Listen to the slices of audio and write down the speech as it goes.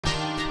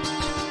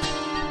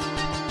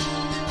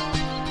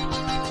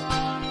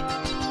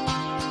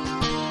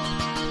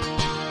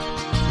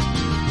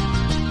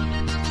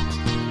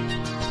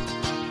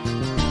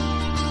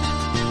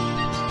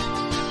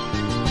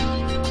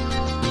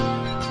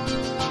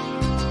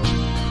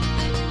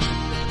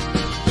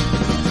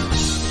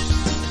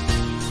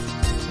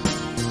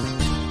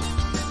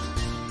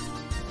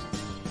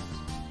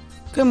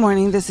Good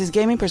morning. This is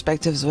Gaming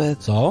Perspectives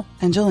with Saul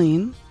and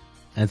Jolene.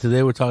 And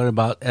today we're talking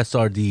about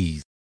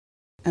SRDs.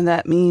 And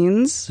that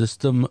means?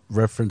 System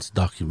Reference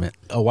Document.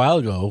 A while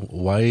ago,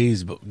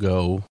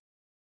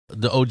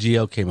 the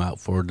OGL came out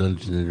for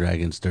Dungeons &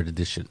 Dragons 3rd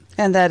Edition.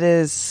 And that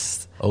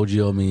is?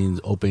 OGL means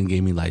Open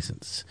Gaming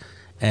License.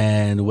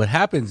 And what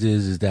happens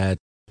is that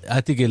I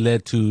think it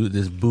led to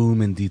this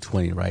boom in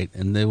D20, right?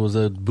 And there was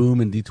a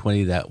boom in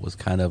D20 that was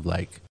kind of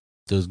like,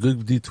 there was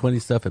good D20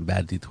 stuff and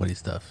bad D20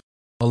 stuff.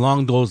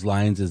 Along those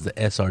lines is the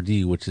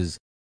SRD, which is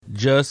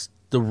just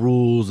the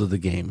rules of the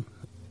game,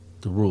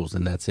 the rules,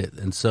 and that's it.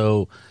 And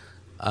so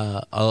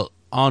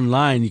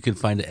online you can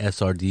find the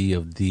SRD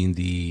of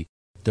D&D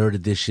 3rd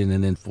edition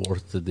and then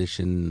 4th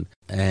edition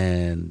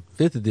and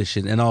 5th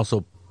edition and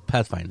also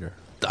Pathfinder.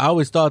 I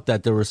always thought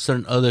that there were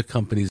certain other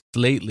companies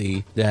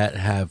lately that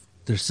have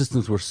their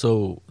systems were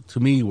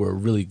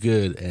really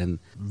good and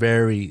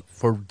very,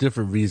 for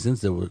different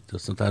reasons.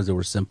 Sometimes they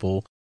were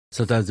simple,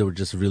 sometimes they were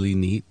just really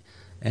neat.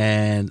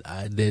 And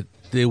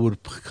they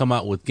would come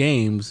out with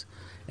games,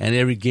 and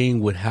every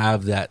game would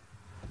have that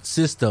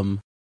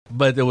system,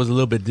 but it was a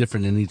little bit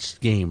different in each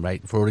game,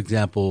 right? For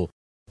example,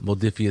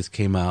 Modifius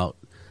came out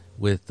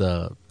with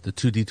the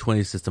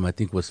 2D20 system. I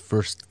think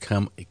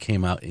it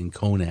came out in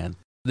Conan.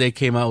 They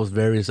came out with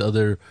various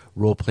other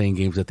role-playing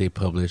games that they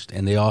published,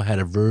 and they all had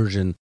a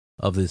version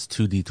of this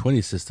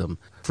 2D20 system.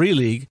 Free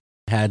League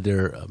had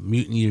their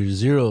Mutant Year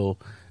Zero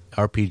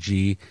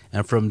RPG,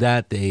 and from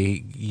that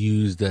they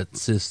used that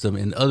system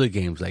in other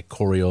games like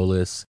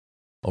Coriolis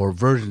or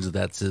versions of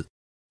that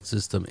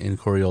system in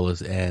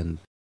Coriolis and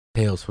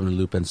Tales from the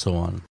Loop and so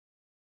on.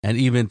 And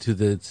even to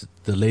the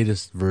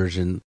latest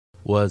version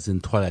was in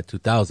Twilight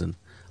 2000.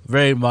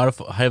 Very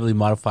heavily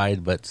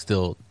modified, but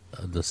still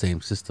the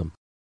same system.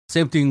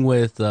 Same thing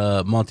with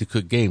Monte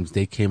Cook Games.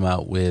 They came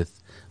out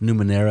with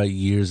Numenera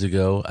years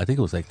ago. I think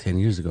it was like 10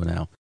 years ago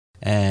now.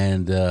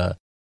 And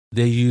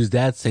they use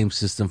that same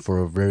system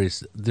for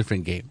various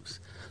different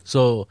games.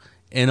 So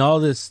in all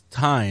this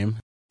time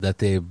that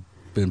they've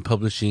been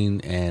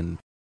publishing and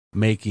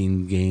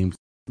making games,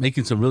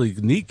 making some really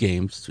neat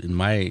games, in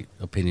my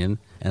opinion,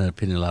 and the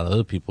opinion of a lot of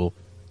other people,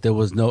 there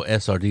was no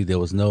SRD, there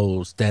was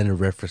no standard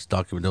reference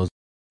document.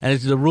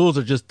 The rules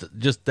are just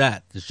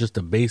that. It's just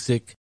the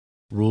basic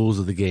rules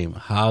of the game.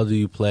 How do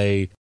you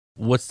play?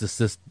 What's the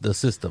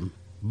system?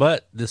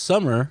 But this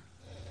summer,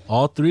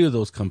 all three of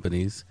those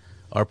companies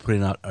are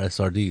putting out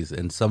SRDs,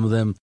 and some of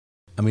them,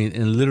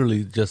 and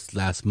literally just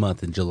last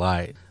month in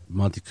July,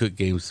 Monte Cook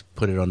Games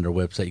put it on their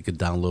website. You could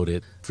download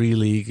it. Free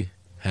League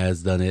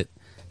has done it,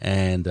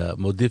 and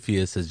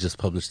Modifius has just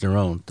published their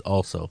own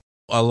also.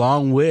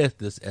 Along with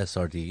this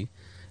SRD,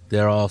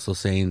 they're also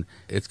saying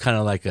it's kind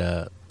of like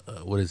kind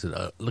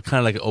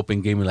of like an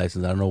open gaming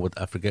license.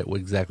 I forget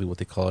exactly what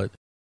they call it,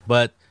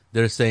 but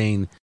they're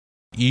saying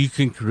you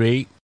can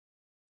create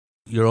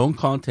your own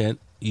content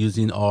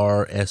using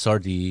our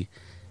SRD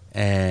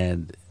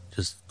and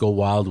just go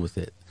wild with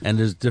it. And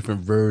there's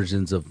different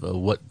versions of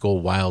what go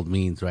wild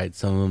means, right?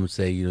 Some of them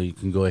say, you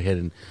can go ahead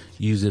and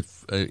use it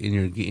in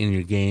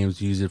your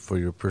games, use it for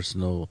your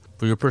personal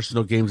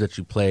games that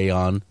you play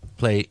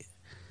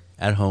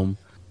at home.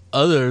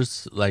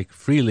 Others, like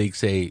Free League,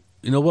 say,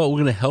 you know what, we're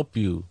going to help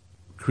you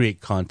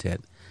create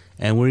content.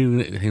 And we're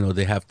even,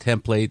 they have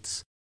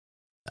templates.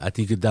 I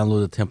think you could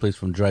download the templates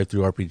from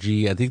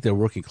DriveThruRPG. I think they're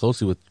working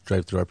closely with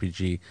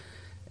DriveThruRPG.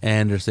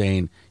 And they're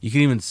saying you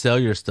can even sell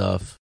your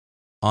stuff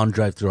on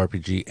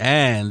DriveThruRPG,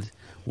 and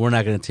we're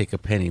not going to take a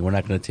penny. We're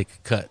not going to take a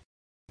cut.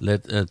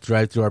 Let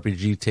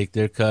DriveThruRPG take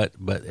their cut,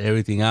 but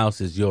everything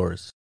else is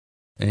yours.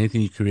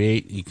 Anything you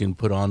create, you can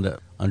put on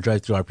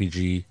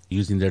DriveThruRPG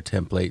using their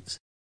templates.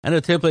 And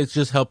the templates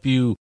just help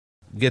you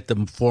get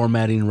the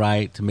formatting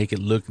right to make it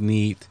look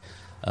neat,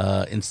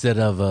 instead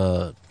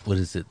of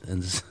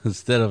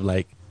instead of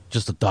like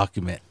just a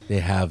document.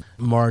 They have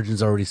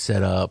margins already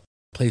set up,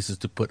 places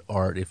to put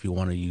art if you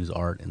want to use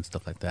art and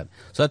stuff like that.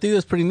 So I think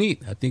that's pretty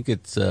neat. I think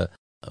it's a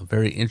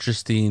very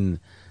interesting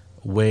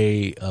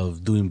way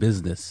of doing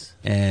business.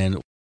 And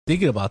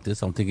thinking about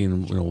this, I'm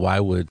thinking, why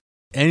would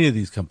any of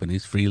these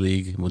companies, Free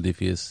League,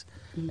 Modifius,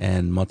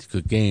 and Monte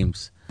Cook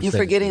Games... You're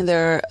forgetting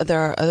there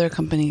are other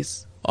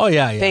companies. Oh,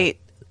 yeah. Fate.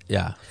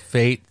 Yeah,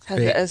 Fate.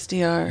 Has the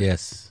SDR.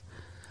 Yes.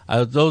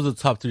 Those are the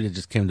top three that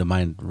just came to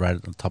mind right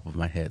at the top of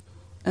my head.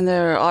 And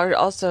there are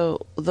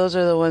also, those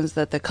are the ones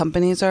that the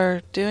companies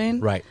are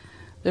doing. Right.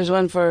 There's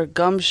one for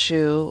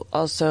Gumshoe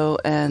also,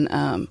 and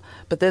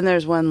but then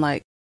there's one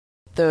like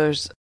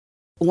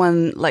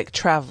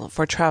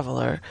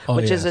Traveler,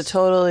 which is a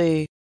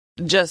totally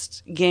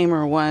just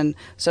gamer one,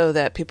 so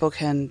that people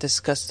can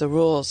discuss the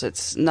rules.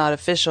 It's not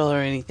official or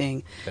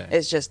anything. Okay.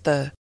 It's just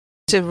to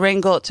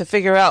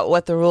figure out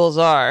what the rules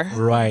are.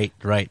 Right.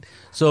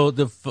 So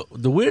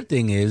the weird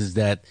thing is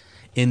that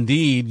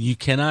indeed you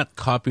cannot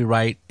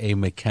copyright a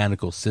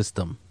mechanical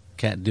system.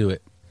 Can't do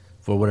it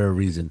for whatever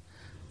reason.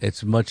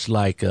 It's much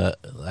like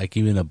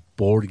even a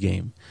board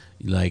game.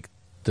 Like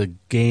the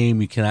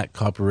game, you cannot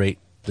copyright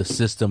the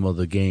system of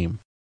the game.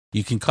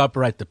 You can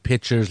copyright the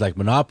pictures, like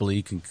Monopoly.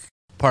 You can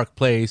Park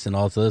Place and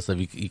all this other stuff,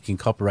 you can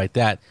copyright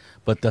that.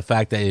 But the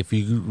fact that if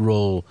you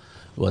roll,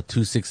 2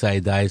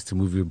 6-sided dice to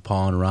move your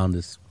pawn around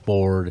this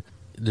board,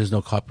 there's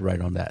no copyright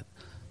on that.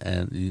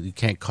 And you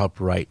can't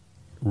copyright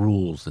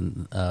rules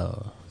and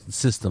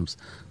systems.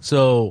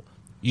 So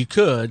you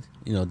could,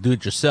 do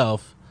it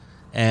yourself.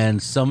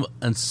 And some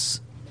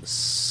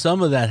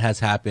of that has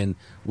happened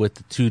with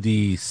the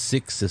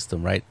 2D6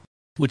 system, right?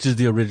 Which is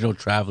the original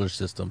Traveler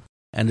system.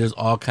 And there's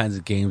all kinds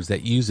of games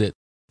that use it.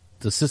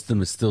 The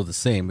system is still the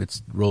same.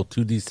 It's roll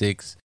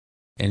 2D6,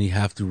 and you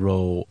have to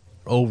roll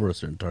over a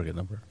certain target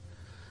number.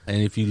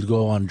 And if you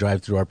go on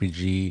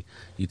Drive-Thru-RPG,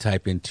 you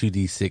type in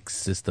 2D6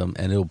 system,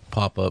 and it'll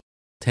pop up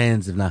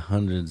tens, if not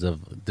hundreds,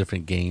 of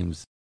different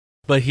games.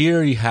 But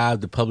here you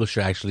have the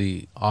publisher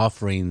actually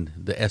offering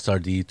the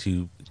SRD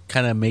to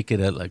kind of make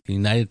it a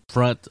united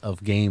front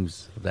of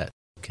games that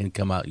can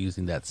come out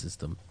using that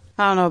system.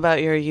 I don't know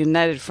about your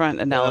United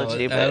Front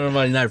analogy. I don't know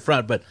about United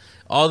Front, but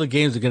all the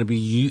games are going to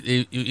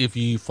be, if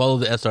you follow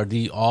the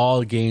SRD,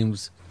 all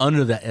games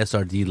under that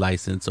SRD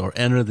license or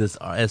under this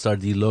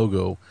SRD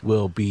logo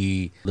will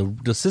be,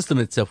 the system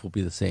itself will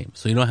be the same.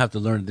 So you don't have to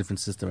learn a different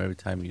system every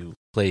time you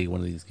play one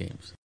of these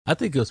games. I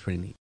think it was pretty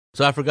neat.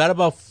 So I forgot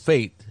about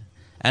Fate.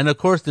 And of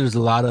course, there's a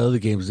lot of other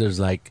games. There's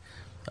like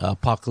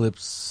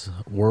Apocalypse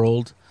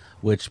World,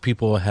 which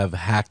people have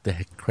hacked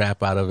the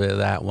crap out of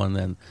that one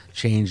and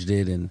changed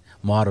it and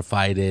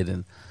modified it.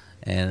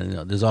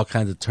 And there's all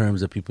kinds of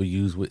terms that people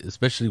use,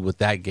 especially with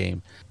that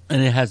game.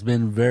 And it has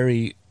been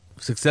very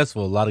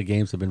successful. A lot of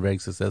games have been very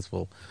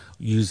successful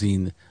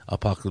using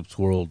Apocalypse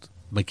World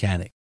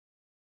mechanic,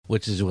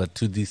 which is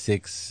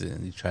 2D6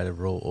 and you try to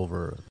roll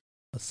over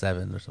a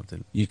 7 or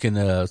something. You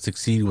can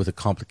succeed with a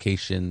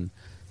complication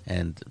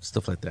and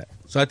stuff like that.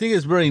 So I think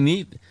it's very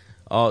neat.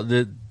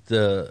 The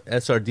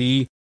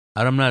SRD,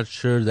 I'm not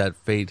sure that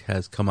Fate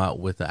has come out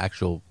with an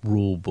actual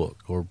rule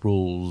book or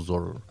rules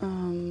or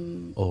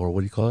what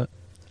do you call it?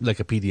 Like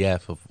a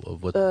PDF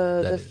of what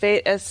the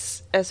Fate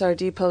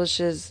SRD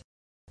publishes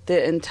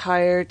the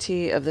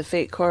entirety of the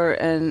Fate core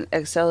and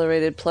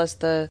accelerated plus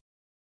the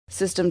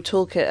system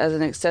toolkit as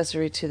an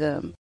accessory to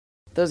them.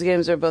 Those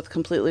games are both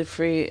completely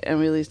free and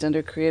released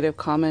under Creative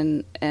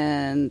Commons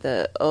and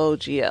the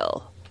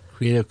OGL.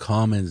 Creative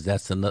Commons,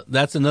 that's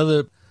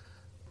another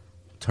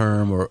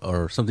term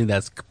or something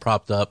that's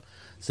propped up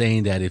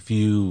saying that if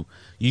you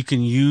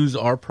can use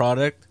our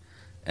product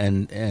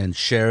and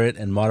share it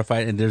and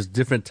modify it, and there's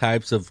different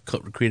types of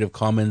Creative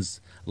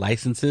Commons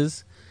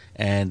licenses,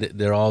 and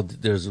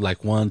there's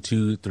like 1,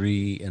 2,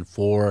 3, and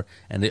 4,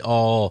 and they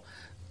all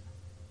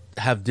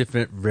have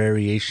different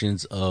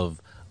variations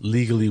of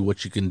legally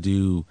what you can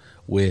do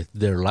with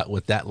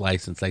that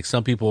license. Like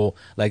some people,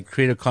 like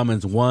Creative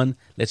Commons 1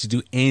 lets you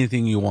do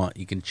anything you want.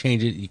 You can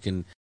change it, you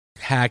can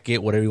hack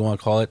it, whatever you want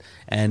to call it,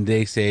 and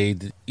they say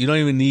you don't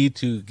even need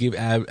to give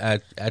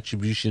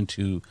attribution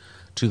to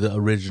the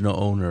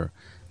original owner,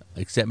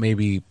 except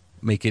maybe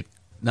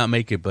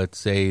but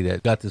say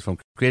that got this from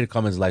Creative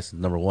Commons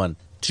license number 1.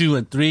 2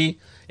 and 3,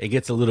 it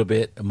gets a little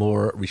bit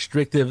more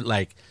restrictive.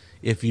 Like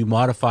if you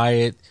modify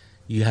it,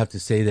 you have to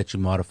say that you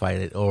modified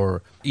it,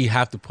 or you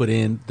have to put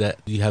in that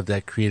you have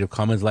that Creative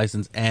Commons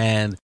license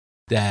and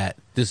that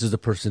this is the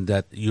person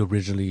that you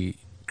originally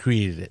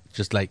created it.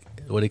 Just like,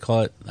 what do you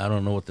call it? I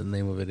don't know what the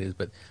name of it is,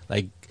 but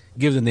like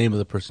give the name of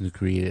the person who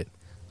created it,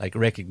 like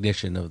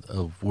recognition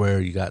of where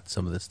you got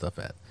some of this stuff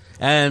at.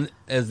 And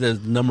as the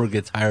number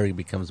gets higher, it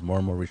becomes more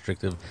and more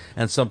restrictive.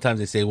 And sometimes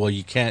they say, well,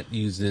 you can't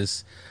use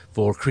this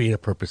for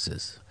creative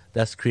purposes.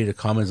 That's Creative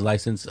Commons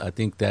license. I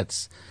think that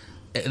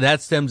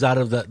stems out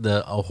of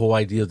the whole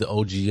idea of the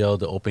OGL,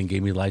 the Open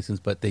Gaming License,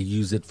 but they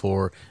use it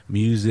for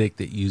music,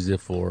 they use it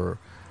for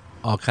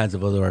all kinds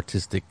of other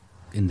artistic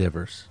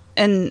endeavors.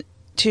 And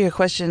to your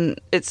question,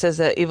 it says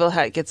that Evil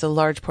Hat gets a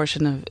large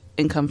portion of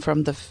income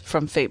from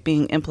Fate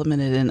being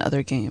implemented in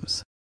other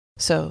games.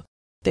 So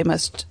they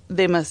must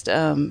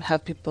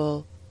have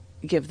people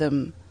give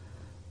them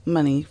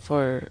money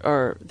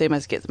or they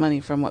must get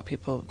money from what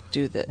people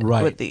do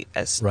with the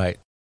S. Right.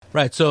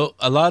 So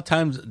a lot of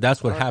times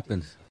that's what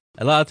happens.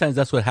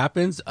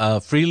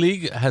 Free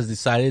League has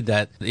decided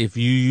that if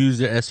you use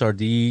their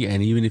SRD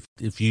and even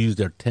if you use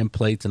their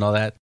templates and all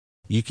that,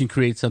 you can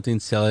create something,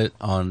 sell it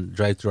on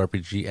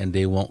Drive-Thru-RPG, and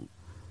they won't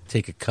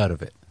take a cut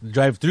of it.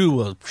 Drive-Thru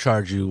will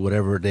charge you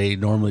whatever they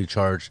normally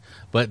charge,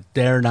 but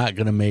they're not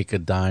going to make a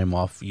dime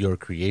off your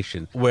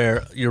creation.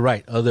 Where you're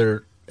right,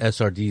 other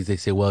SRDs, they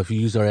say, well, if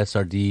you use our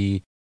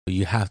SRD,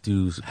 you have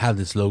to have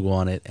this logo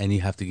on it, and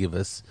you have to give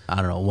us,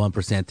 1%,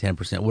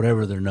 10%,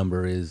 whatever their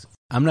number is.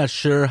 I'm not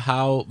sure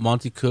how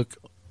Monty Cook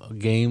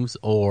Games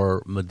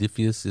or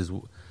Modifius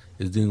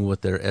is doing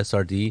with their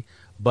SRD,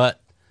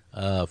 but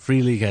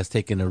Free League has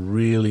taken a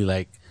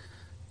really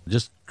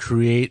just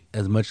create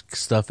as much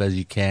stuff as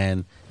you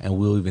can, and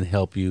we'll even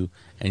help you,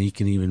 and you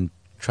can even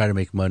try to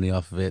make money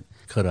off of it,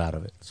 cut out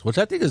of it. So, which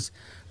I think is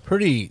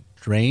pretty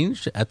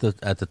strange. At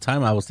the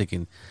time, I was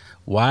thinking,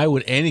 why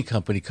would any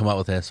company come out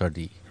with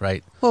SRD,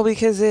 right? Well,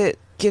 because it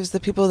gives the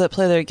people that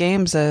play their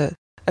games a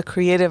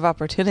creative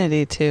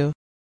opportunity to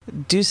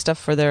do stuff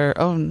for their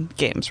own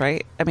games,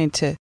 right? I mean,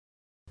 to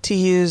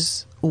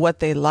use what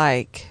they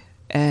like,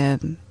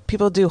 and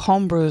people do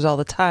homebrews all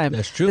the time.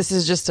 That's true. This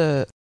is just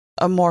a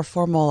more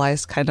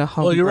formalized kind of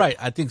homebrew. Well, you're right.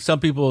 I think some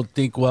people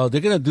think, well,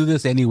 they're going to do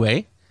this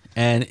anyway.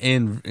 And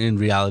in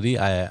reality,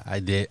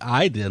 I've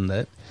done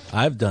that.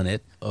 I've done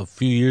it a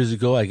few years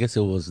ago. I guess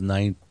it was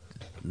 19.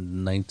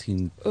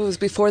 It was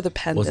before the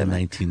pandemic. Was it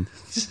 19?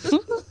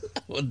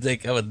 We'll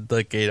take a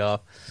decade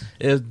off.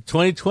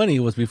 2020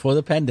 was before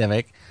the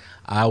pandemic.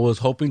 I was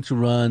hoping to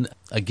run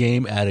a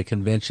game at a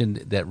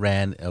convention that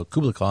ran,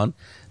 KublaCon,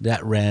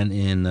 that ran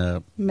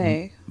in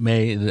May,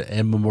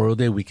 and Memorial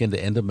Day weekend,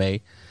 the end of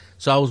May.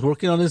 So I was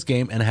working on this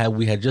game, and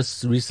we had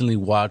just recently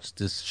watched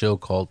this show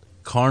called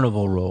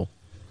Carnival Row.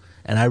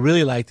 And I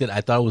really liked it.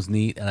 I thought it was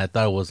neat, and I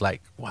thought it was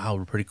like,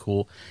 wow, pretty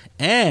cool.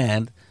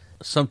 And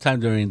sometime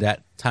during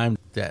that time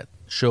that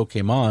show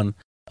came on,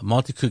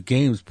 Multi-Cook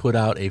Games put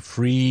out a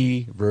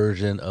free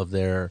version of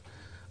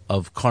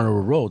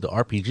Carnival Row, the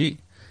RPG.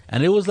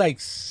 And it was like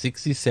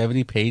 60,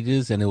 70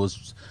 pages, and it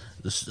was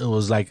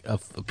like a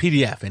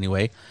PDF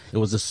anyway. It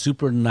was a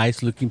super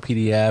nice looking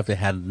PDF. It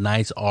had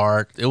nice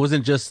art. It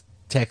wasn't just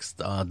text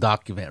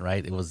document,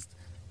 right? It was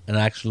an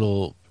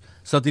actual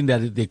something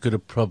that they could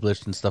have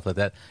published and stuff like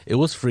that. It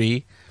was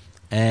free,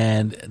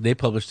 and they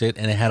published it,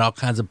 and it had all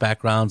kinds of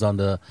backgrounds on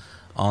the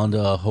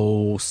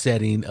whole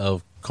setting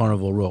of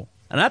Carnival Row.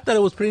 And I thought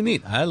it was pretty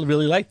neat. I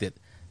really liked it,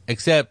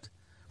 except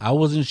I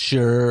wasn't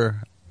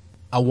sure.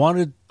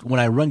 When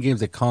I run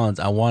games at cons,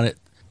 I wanted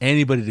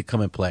anybody to come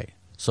and play.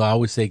 So I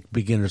always say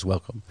beginners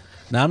welcome.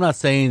 Now, I'm not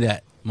saying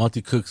that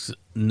Multi-Cook's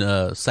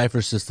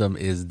cipher system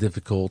is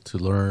difficult to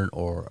learn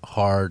or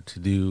hard to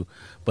do,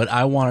 but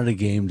I wanted a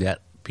game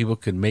that people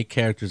could make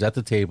characters at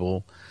the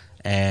table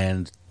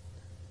and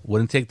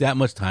wouldn't take that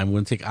much time,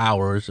 wouldn't take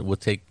hours. It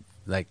would take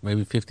like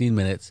maybe 15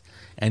 minutes,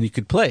 and you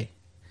could play.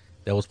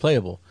 That was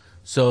playable.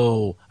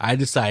 So I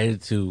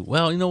decided to,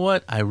 well, you know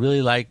what? I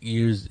really like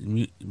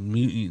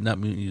not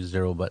Mutant Year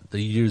Zero, but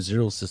the Year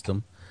Zero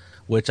system,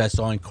 which I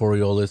saw in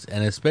Coriolis,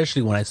 and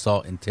especially when I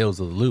saw in Tales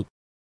of the Loop.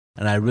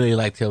 And I really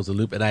like Tales of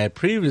the Loop. And I had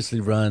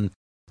previously run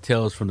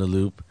Tales from the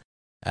Loop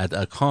at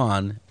a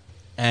con.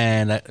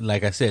 And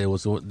like I said, it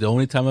was the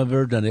only time I've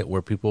ever done it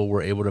where people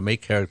were able to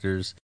make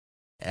characters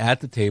at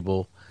the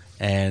table.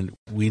 And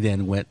we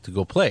then went to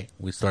go play.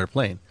 We started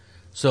playing.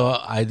 So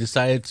I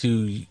decided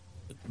to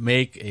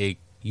make a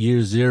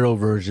Year Zero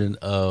version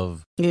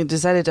of... You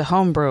decided to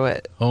homebrew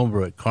it.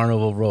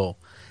 Carnival Row.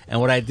 And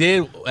what I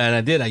did,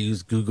 I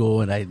used Google,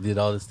 and I did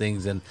all these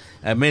things, and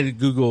I made it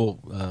Google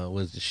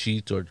was the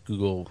sheet or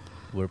Google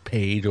or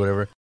page or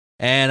whatever.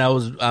 And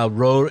I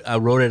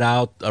wrote it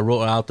out. I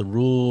wrote out the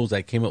rules.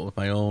 I came up with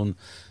my own,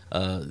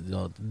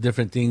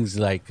 different things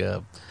like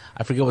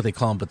I forget what they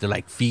call them, but they're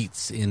like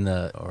feats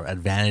or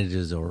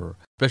advantages or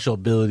special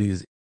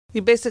abilities.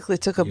 You basically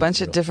took a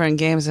bunch of different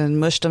games and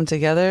mushed them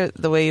together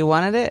the way you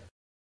wanted it.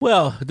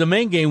 Well, the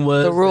main game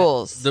was the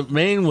rules. The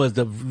main was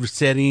the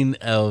setting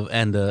of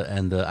and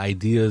the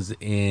ideas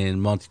in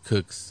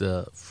Multi-Cook's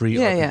free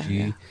RPG,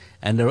 yeah.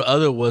 And the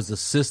other was the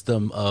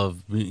system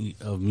of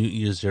Mutant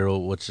Year Zero,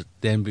 which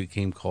then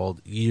became called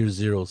Year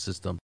Zero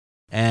system.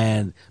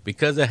 And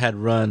because I had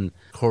run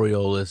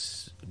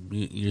Coriolis,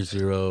 Mutant Year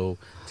Zero,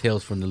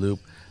 Tales from the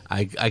Loop,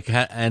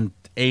 and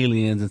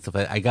Aliens and stuff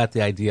like that, I got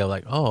the idea of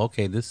like, oh,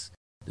 okay, this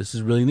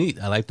is really neat.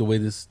 I like the way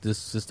this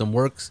system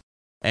works,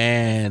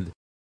 and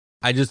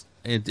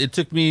it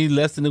took me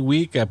less than a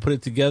week. I put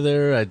it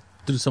together. I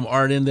threw some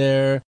art in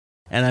there,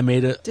 and I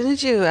made it.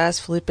 Didn't you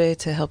ask Felipe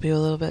to help you a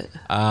little bit?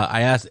 I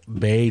asked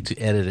Bay to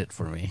edit it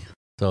for me,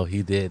 so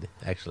he did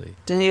actually.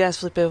 Didn't you ask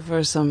Felipe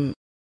for some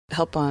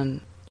help on?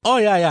 Oh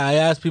yeah. I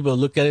asked people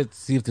to look at it to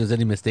see if there's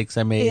any mistakes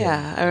I made.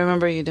 Yeah, I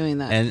remember you doing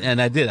that.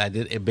 And I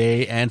did.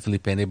 Bay and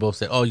Felipe, and they both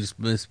said, "Oh, you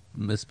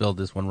misspelled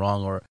this one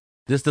wrong," or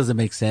 "This doesn't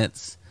make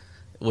sense,"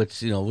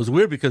 which was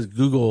weird because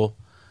Google.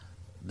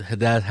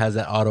 That has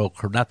that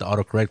not the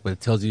autocorrect, but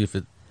it tells you if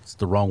it's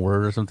the wrong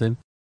word or something.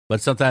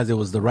 But sometimes it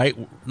was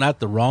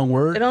not the wrong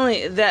word.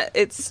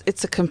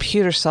 It's a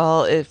computer,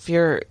 Saul. If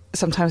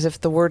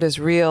the word is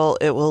real,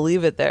 it will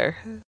leave it there.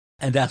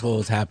 And that's what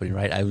was happening,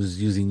 right? I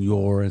was using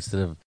your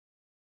instead of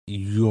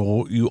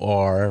you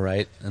are,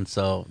 right? And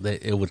so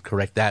it would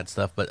correct that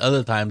stuff. But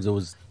other times it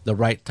was the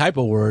right type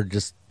of word,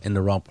 just in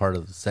the wrong part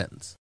of the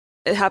sentence.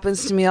 It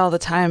happens to me all the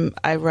time.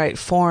 I write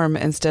form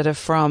instead of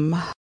from.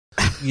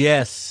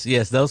 Yes,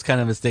 those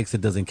kind of mistakes it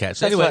doesn't catch.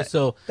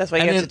 So that's why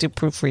you have to do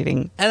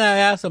proofreading. And I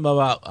asked them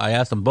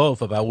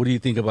both about what do you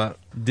think about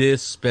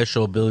this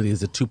special ability?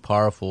 Is it too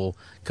powerful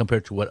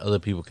compared to what other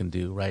people can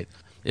do? Right?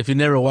 If you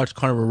never watched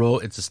Carnival Row,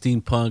 it's a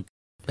steampunk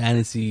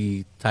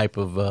fantasy type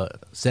of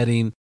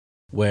setting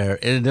where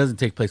it doesn't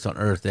take place on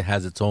Earth. It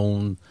has its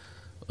own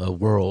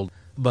world,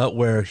 but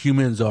where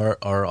humans are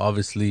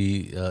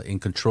obviously in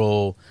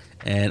control,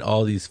 and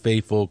all these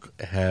fae folk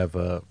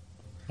are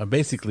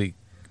basically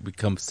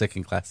become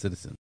second-class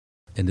citizens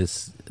in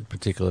this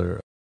particular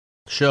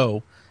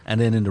show.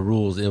 And then in the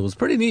rules, it was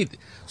pretty neat.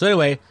 So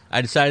anyway,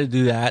 I decided to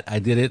do that. I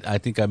did it. I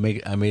think I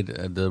made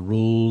the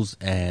rules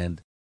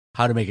and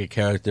how to make a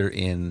character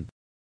in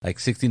like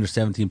 16 or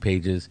 17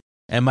 pages.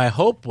 And my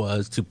hope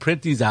was to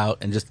print these out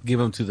and just give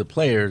them to the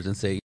players and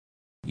say,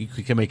 you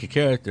can make a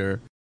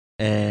character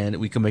and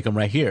we can make them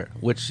right here,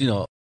 which,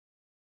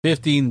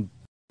 15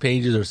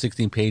 pages or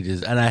 16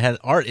 pages. And I had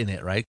art in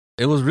it, right?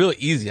 It was really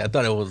easy. I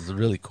thought it was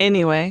really cool.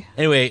 Anyway,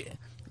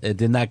 it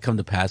did not come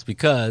to pass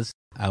because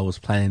I was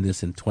planning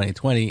this in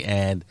 2020.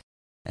 And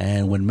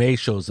when May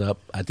shows up,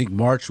 I think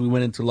March we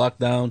went into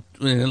lockdown.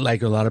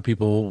 Like a lot of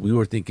people, we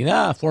were thinking,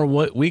 4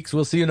 weeks,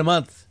 we'll see you in a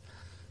month.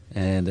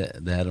 And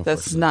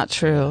that's not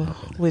true.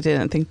 We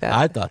didn't think that.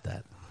 I thought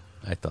that.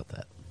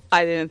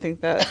 I didn't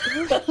think that.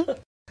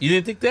 You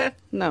didn't think that?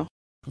 No.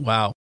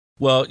 Wow.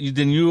 Well,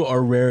 then you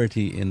are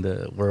rarity in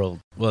the world.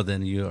 Well,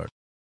 then you are,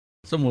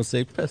 some will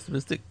say,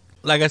 pessimistic.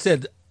 Like I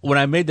said, when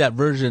I made that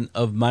version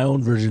of my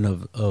own version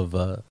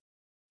of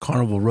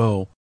Carnival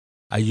Row,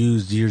 I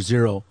used Year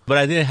Zero, but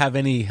I didn't have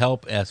any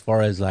help as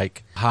far as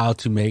like how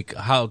to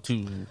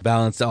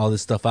balance all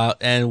this stuff out.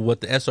 And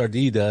what the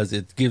SRD does,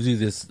 it gives you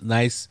this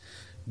nice,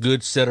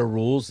 good set of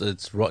rules.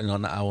 It's, I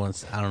don't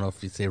know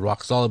if you say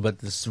rock solid, but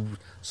this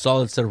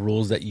solid set of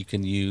rules that you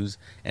can use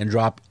and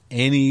drop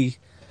any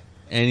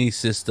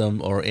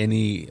system or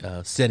any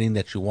setting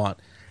that you want.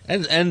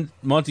 And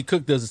Monty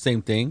Cook does the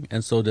same thing,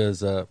 and so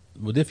does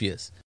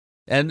Modifius.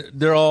 And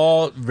they're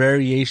all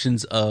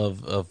variations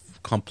of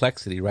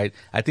complexity, right?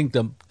 I think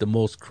the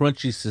most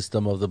crunchy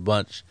system of the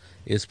bunch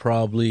is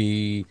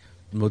probably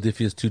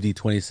Modifius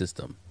 2D20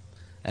 system.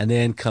 And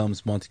then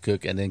comes Monty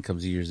Cook, and then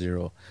comes Year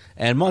Zero.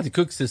 And Monty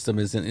Cook's system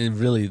isn't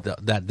really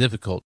that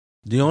difficult.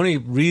 The only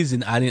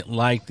reason I didn't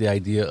like the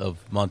idea of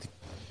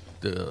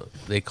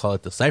they call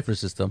it the cipher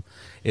system,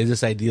 is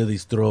this idea of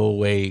these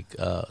throwaway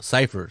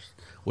ciphers,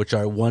 which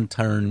are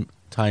one-time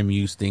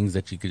use things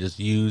that you could just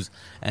use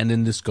and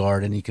then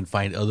discard, and you can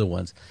find other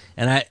ones.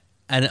 And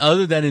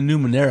other than in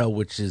Numenera,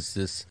 which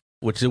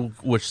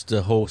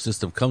the whole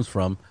system comes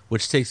from,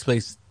 which takes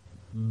place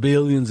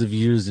billions of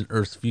years in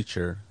Earth's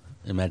future.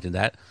 Imagine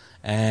that.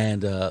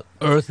 And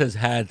Earth has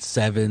had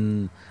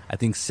seven, what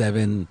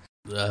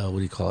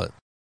do you call it?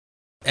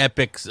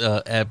 Epics,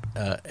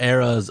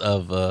 eras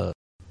of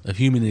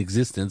human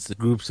existence. The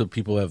groups of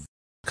people have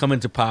come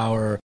into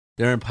power,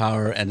 they're in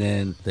power, and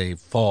then they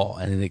fall.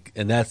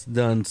 And that's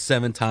done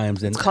 7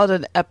 times. And it's called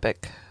an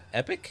epic.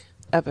 Epic?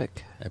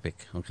 Epic.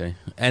 Okay.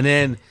 And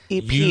then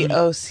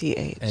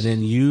EPOCH. And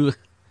then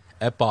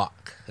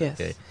epoch.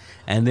 Yes. Okay.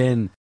 And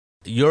then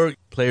your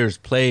players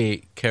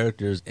play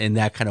characters in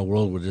that kind of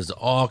world where there's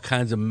all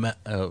kinds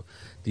of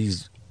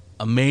these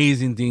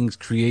amazing things,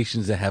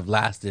 creations that have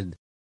lasted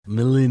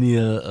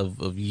millennia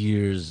of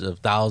years, of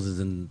thousands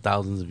and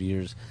thousands of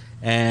years.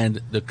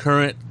 And the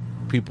current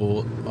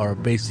people are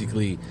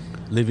basically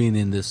living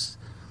in this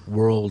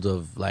world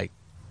of like,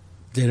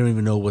 they don't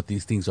even know what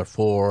these things are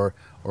for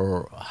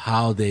or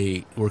how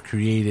they were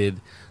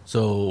created.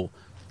 So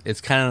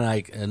it's kind of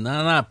like,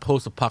 not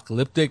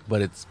post-apocalyptic,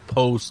 but it's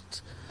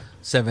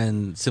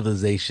post-7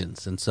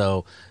 civilizations. And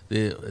so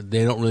they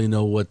don't really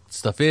know what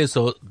stuff is.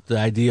 So the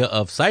idea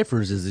of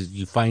ciphers is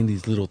you find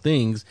these little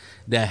things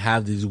that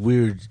have these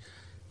weird,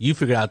 you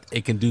figure out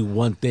it can do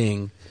one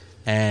thing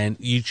and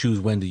you choose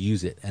when to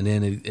use it. And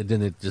then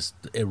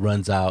it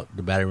runs out,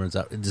 the battery runs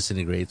out, it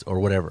disintegrates or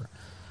whatever.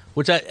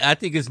 Which I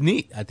think is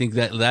neat. I think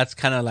that's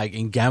kind of like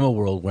in Gamma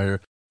World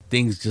where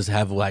things just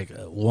have like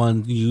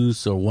one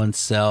use or one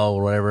cell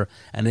or whatever,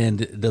 and then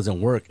it doesn't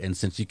work. And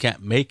since you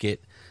can't make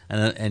it,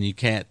 and you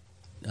can't,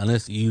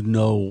 unless you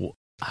know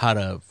how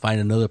to find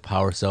another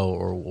power cell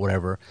or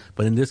whatever.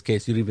 But in this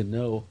case, you don't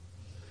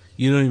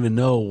even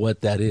know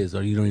what that is,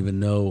 or you don't even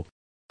know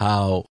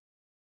how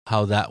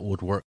that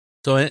would work.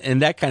 So in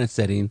that kind of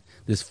setting,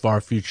 this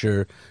far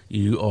future,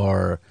 you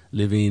are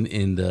living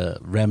in the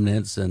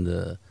remnants and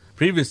the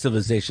previous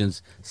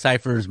civilizations,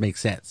 ciphers make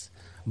sense.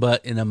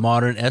 But in a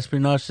modern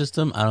espionage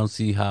system, I don't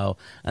see how,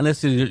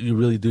 unless you're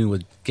really doing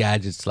with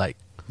gadgets like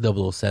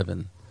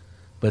 007.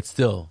 But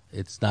still,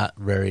 it's not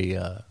very,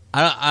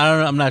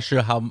 I'm not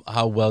sure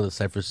how well the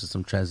cipher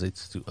system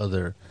translates to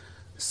other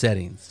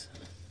settings.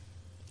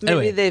 Maybe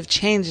Anyway. they've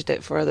changed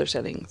it for other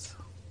settings.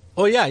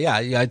 Oh yeah.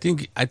 I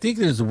think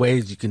there's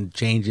ways you can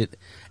change it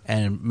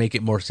and make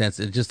it more sense.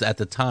 It's just at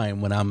the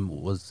time when I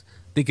was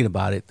thinking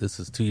about it, this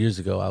is 2 years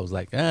ago, I was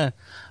like,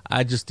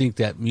 I just think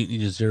that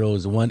Mutant Ninja Zero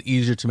is one,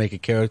 easier to make a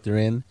character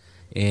in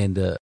and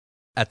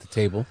at the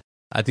table.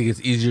 I think it's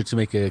easier to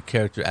make a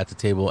character at the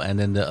table, and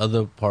then the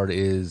other part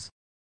is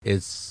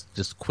it's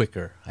just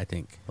quicker. I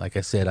think, like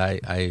I said,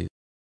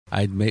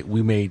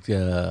 we made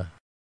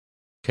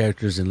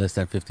characters in less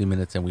than 15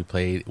 minutes, and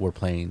we're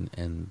playing,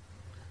 and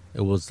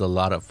it was a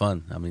lot of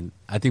fun. I mean,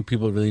 I think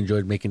people really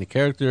enjoyed making a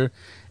character,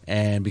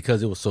 and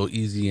because it was so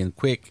easy and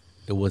quick,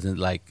 it wasn't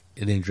like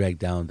it didn't drag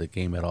down the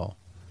game at all.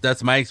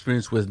 That's my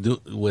experience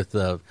with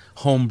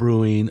home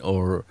brewing,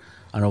 or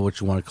I don't know what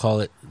you want to call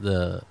it,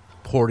 the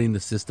porting the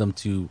system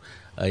to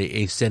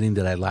a setting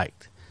that I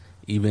liked,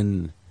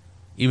 even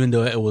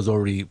though it was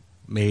already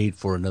made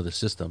for another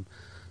system.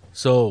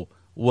 So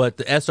what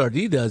the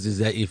SRD does is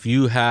that if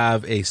you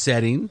have a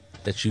setting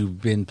that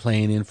you've been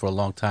playing in for a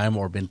long time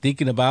or been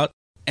thinking about.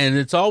 And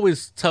it's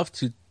always tough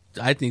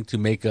I think, to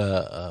make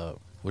a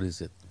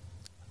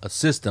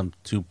system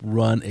to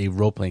run a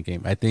role-playing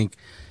game. I think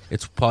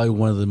it's probably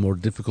one of the more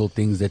difficult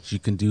things that you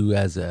can do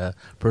as a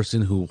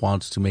person who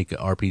wants to make an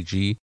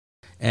RPG,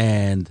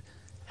 and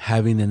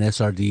having an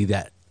SRD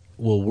that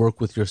will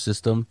work with your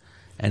system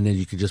and then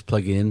you can just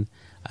plug in.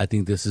 I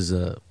think this is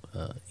a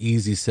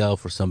easy sell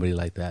for somebody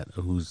like that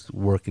who's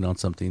working on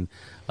something,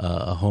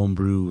 a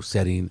homebrew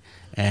setting,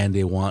 and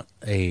they want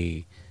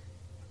a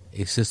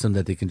system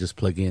that they can just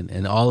plug in.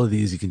 And all of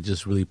these you can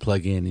just really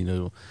plug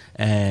in,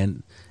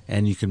 and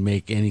you can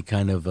make any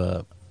kind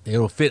of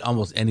it'll fit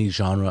almost any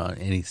genre,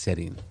 any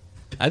setting.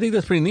 I think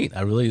that's pretty neat.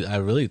 I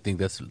really think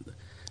that's...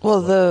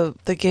 Well,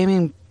 the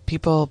gaming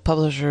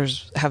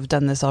publishers have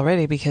done this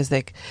already, because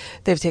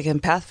they've taken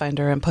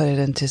Pathfinder and put it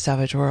into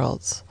Savage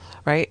Worlds,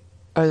 right?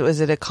 Or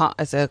is it a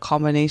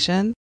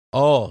combination?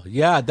 Oh,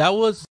 yeah, that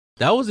was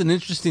an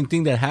interesting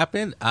thing that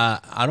happened.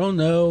 I don't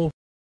know.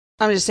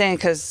 I'm just saying,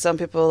 because some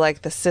people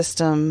like the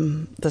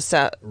system, the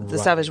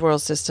Savage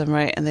Worlds system,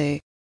 right? And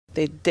they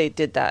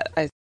did that.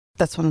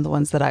 That's one of the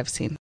ones that I've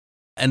seen.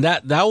 And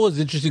that was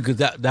interesting, because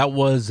that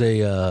was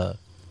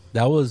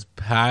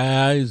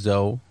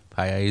Paizo,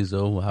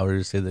 however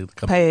you say the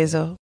company.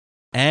 Paizo.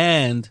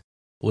 And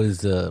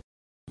was oh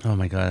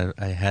my God,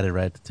 I had it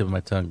right at the tip of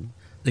my tongue.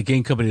 The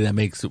game company that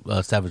makes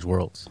Savage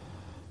Worlds,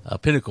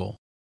 Pinnacle.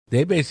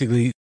 They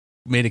basically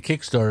made a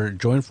Kickstarter,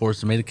 joined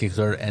forces, made a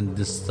Kickstarter,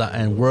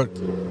 and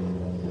worked.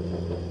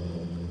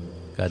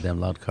 Goddamn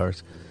loud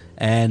cars.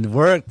 And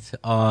worked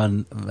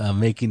on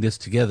making this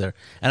together.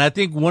 And I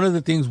think one of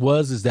the things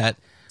is that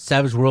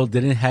Savage World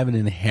didn't have an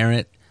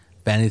inherent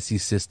fantasy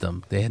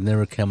system. They had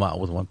never come out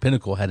with one.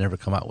 Pinnacle had never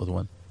come out with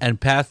one. And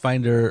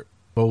Pathfinder,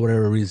 for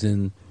whatever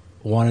reason,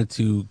 wanted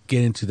to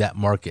get into that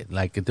market.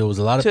 Like, there was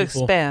a lot of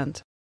people to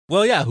expand.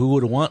 Well, yeah, who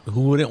wouldn't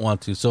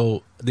want to?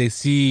 So they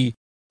see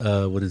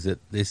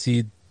They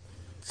see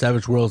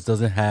Savage Worlds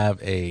doesn't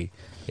have a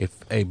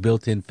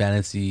built-in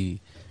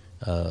fantasy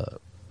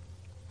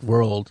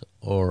world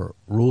or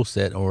rule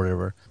set or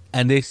whatever,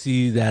 and they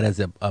see that as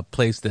a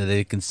place that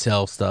they can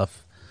sell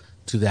stuff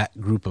to that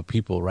group of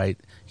people. Right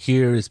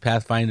here is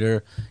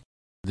Pathfinder.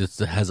 This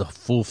has a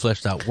full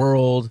fleshed out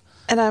world,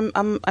 and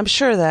I'm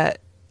sure that,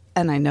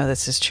 and I know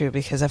this is true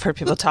because I've heard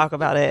people talk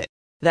about it,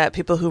 that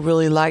people who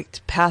really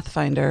liked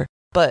Pathfinder,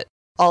 but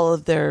all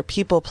of their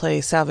people play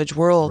Savage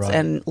Worlds, right,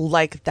 and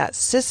like that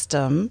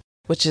system,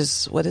 which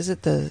is, what is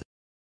it?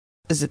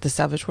 Is it the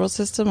Savage World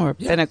system or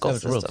Pinnacle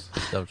system?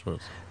 Savage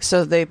Worlds.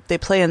 So they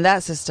play in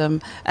that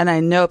system, and I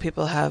know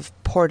people have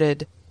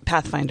ported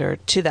Pathfinder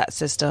to that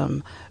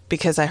system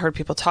because I heard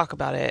people talk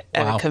about it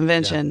at a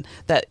convention,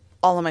 that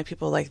all of my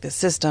people like this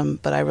system,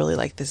 but I really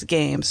like this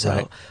game,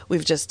 so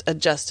we've just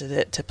adjusted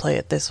it to play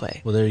it this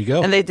way. Well, there you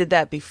go. And they did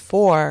that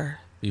before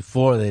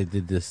they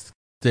did this.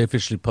 They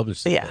officially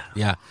published it.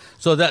 Yeah.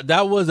 So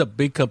that was a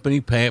big company,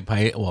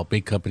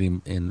 big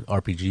company in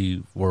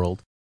RPG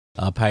world.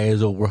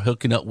 Paizo were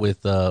hooking up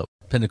with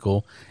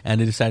Pinnacle, and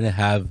they decided to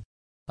have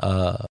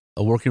a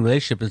working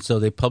relationship, and so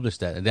they published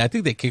that. And I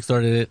think they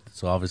kickstarted it,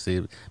 so obviously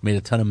it made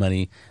a ton of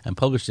money and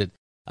published it.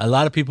 A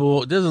lot of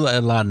people, there's a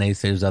lot of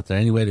naysayers out there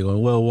anyway. They're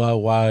going, well,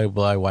 why?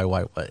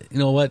 But you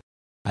know what?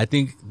 I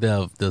think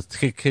the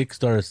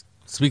Kickstarter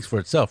speaks for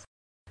itself.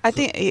 I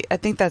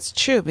think that's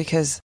true,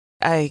 because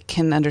I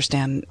can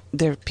understand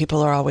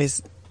people are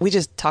always. We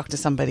just talked to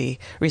somebody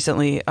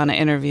recently on an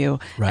interview,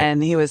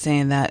 and he was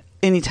saying that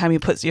anytime you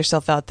put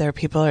yourself out there,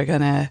 people are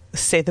going to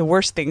say the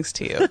worst things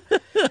to you.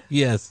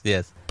 Yes.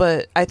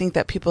 But I think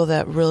that people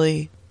that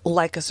really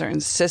like a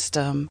certain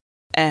system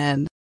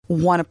and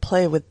want to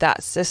play with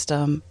that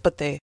system, but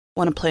they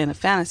want to play in a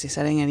fantasy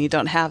setting, and you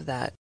don't have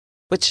that,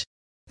 which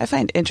I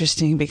find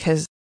interesting,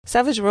 because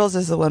Savage Worlds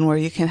is the one where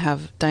you can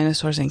have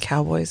dinosaurs and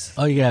cowboys.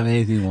 Oh, you can have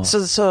anything you want.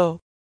 So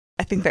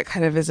I think that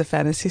kind of is a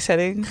fantasy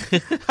setting.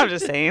 I'm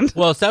just saying.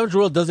 Well, Savage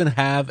World doesn't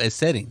have a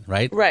setting,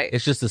 right? Right.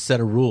 It's just a set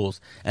of rules.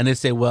 And they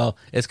say, well,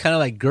 it's kind of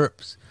like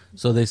GURPS.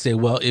 So they say,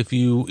 well, if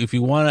you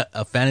want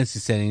a fantasy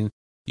setting,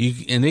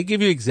 and they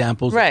give you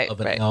examples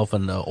of an elf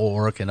and an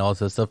orc and all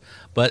this stuff.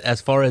 But as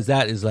far as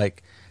that is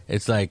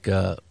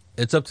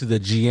it's up to the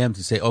GM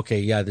to say, okay,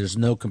 yeah, there's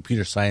no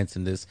computer science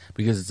in this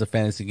because it's a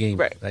fantasy game,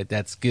 right?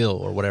 That skill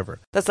or whatever.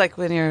 That's like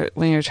when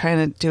you're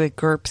trying to do a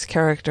GURPS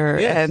character,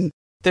 and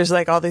there's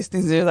like all these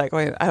things, and you're like,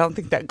 wait, I don't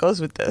think that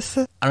goes with this.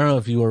 I don't know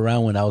if you were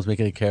around when I was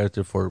making a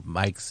character for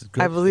Mike's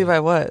GURPS. I believe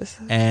I was.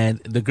 And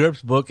the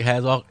GURPS book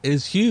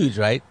is huge,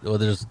 right? Well,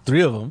 there's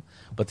 3 of them,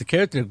 but the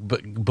character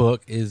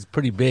book is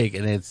pretty big,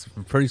 and it's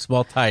pretty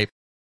small type,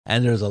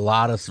 and there's a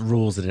lot of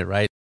rules in it,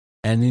 right?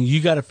 And then you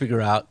got to figure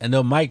out, and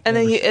then Mike, and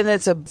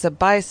it's a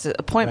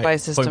point buy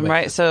system,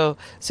 right? So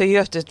you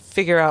have to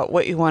figure out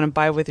what you want to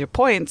buy with your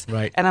points,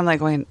 right? And I'm like,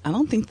 wait, I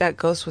don't think that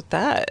goes with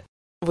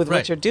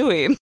what you're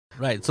doing.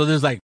 Right. So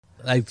there's like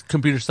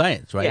computer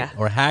science, right? Yeah.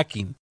 Or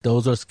hacking.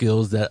 Those are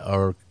skills that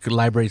are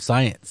library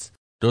science.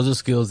 Those are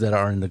skills that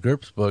are in the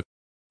GURPS book.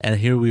 And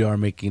here we are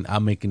I'm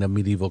making a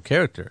medieval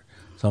character.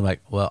 So I'm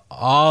like, well,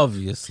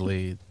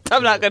 obviously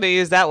I'm not going to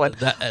use that one.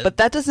 But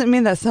that doesn't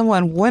mean that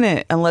someone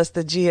wouldn't unless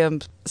the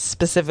GM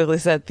specifically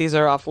said these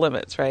are off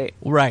limits, right?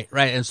 Right.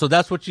 And so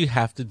that's what you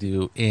have to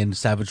do in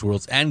Savage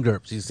Worlds and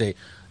GURPS. You say,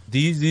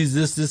 these,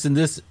 this, and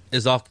this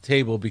is off the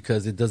table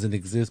because it doesn't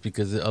exist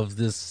because of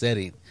this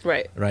setting.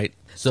 Right.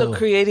 So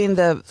creating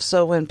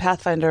when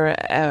Pathfinder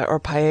or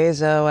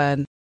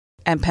Piezo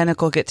and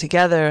Pinnacle get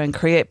together and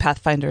create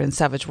Pathfinder and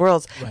Savage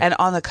Worlds, and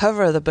on the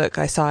cover of the book,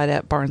 I saw it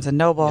at Barnes and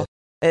Noble,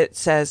 it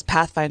says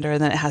Pathfinder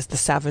and then it has the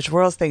Savage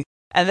Worlds thing.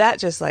 And that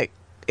just like,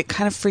 it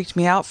kind of freaked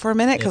me out for a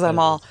minute because I'm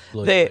all,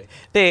 they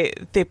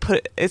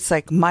put, it's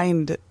like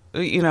mind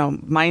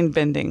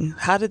bending.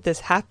 How did this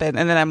happen?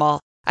 And then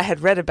I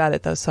had read about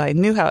it though, so I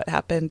knew how it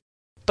happened,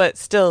 but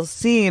still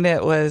seeing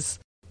it was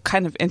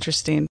kind of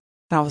interesting.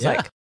 And I was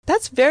like,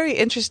 that's very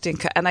interesting.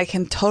 And I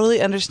can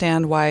totally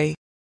understand why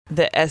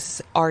the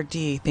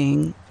SRD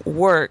thing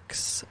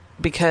works,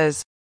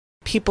 because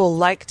people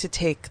like to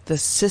take the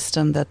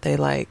system that they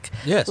like.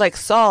 Yes. Like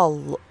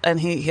Saul, and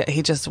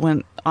he just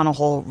went on a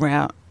whole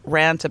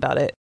rant about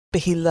it,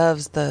 but he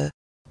loves the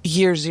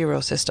year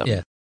zero system.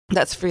 Yeah.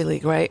 That's Free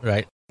League, right?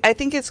 Right. I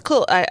think it's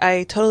cool.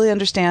 I totally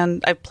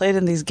understand. I played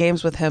in these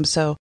games with him,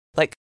 so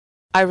like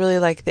I really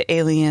like the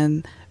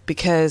Alien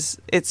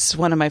because it's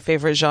one of my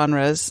favorite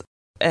genres,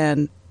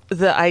 and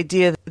the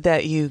idea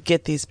that you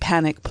get these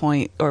panic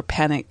point or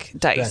panic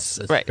dice,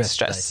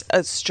 stress.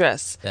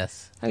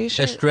 Yes. Are you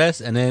sure?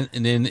 Stress, and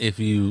then if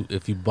you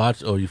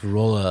botch or if you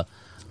roll a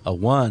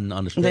 1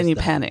 on the stress, then you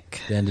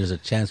panic. Then there's a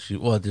chance you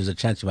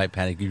might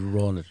panic. You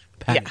roll on the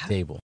panic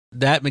table.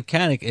 That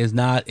mechanic is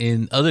not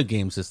in other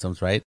game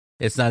systems, right?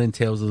 It's not in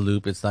Tales of the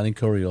Loop. It's not in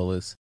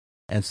Coriolis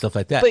and stuff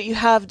like that. But you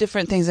have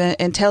different things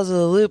in Tales of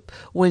the Loop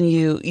when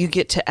you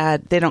get to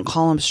add. They don't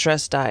call them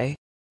stress die,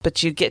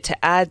 but you get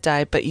to add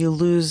die, but you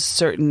lose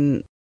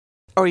certain,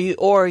 or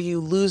you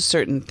lose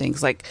certain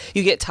things. Like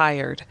you get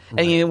tired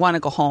and you want to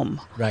go home.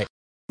 Right.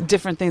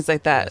 Different things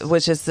like that,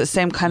 which is the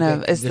same kind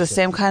of. It's the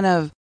same kind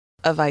of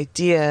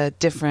idea,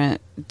 different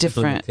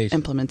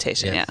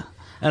implementation. Yes. Yeah.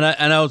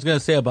 And I was going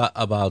to say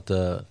about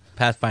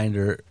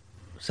Pathfinder.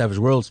 Savage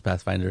Worlds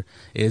Pathfinder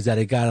is that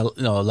it got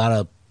a lot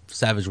of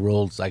Savage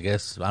Worlds, I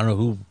guess. I don't know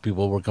who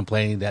people were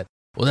complaining that,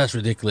 well, that's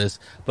ridiculous.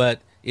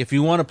 But if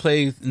you want to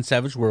play in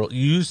Savage World,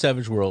 use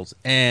Savage Worlds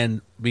and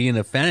be in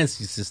a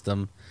fantasy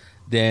system,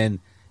 then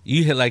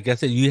like I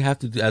said, you have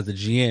to, as a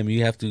GM,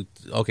 you have to,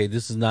 okay,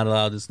 this is not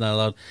allowed, this is not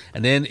allowed.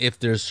 And then if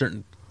there's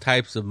certain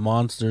types of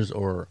monsters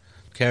or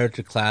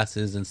character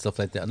classes and stuff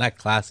like that, not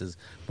classes,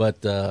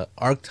 but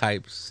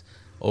archetypes,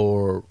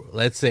 or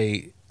let's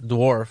say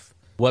dwarf,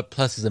 what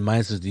pluses and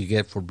minuses do you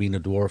get for being a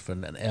dwarf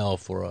and an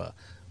elf or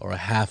a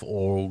half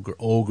ogre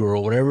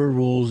or whatever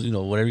rules,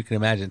 whatever you can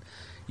imagine.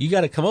 You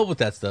got to come up with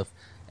that stuff.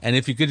 And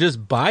if you could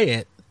just buy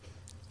it,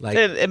 like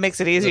it makes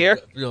it easier.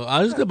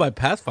 I was going to buy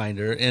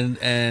Pathfinder and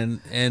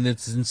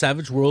it's in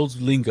Savage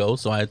Worlds lingo,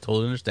 so I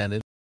totally understand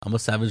it. I'm a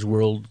Savage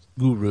World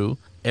guru.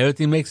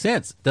 Everything makes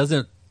sense. It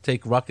doesn't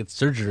take rocket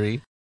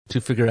surgery to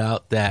figure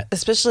out that.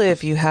 Especially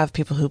if you have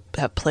people who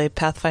have played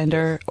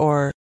Pathfinder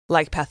or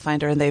like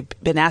Pathfinder and they've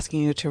been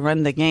asking you to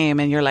run the game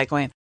and you're like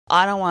going,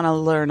 I don't want to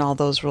learn all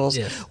those rules,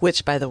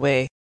 which by the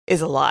way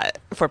is a lot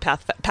for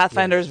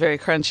Pathfinder is very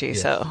crunchy.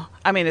 So,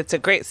 I mean, it's a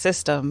great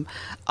system.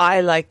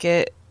 I like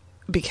it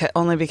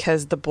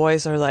because the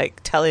boys are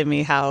like telling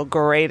me how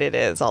great it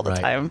is all the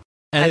time.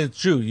 And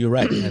it's true. You're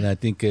right. And I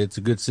think it's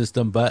a good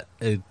system, but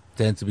it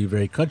tends to be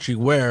very crunchy,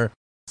 where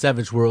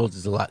Savage Worlds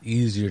is a lot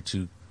easier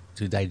to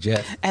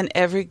digest. And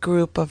every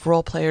group of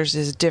role players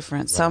is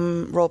different.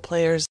 Some role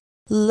players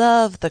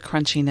love the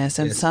crunchiness,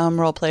 and some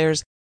role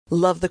players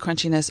love the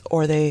crunchiness,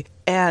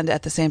 and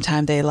at the same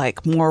time they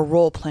like more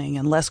role playing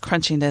and less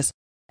crunchiness,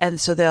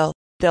 and so they'll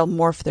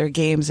morph their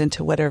games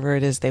into whatever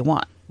it is they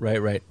want.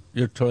 Right.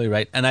 You're totally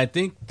right, and I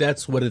think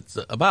that's what it's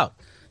about.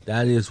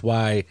 That is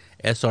why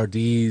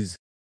SRDs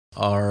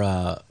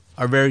are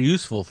very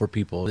useful for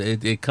people.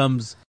 It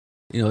comes,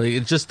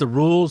 it's just the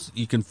rules.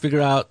 You can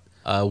figure out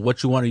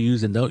what you want to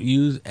use and don't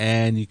use,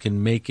 and you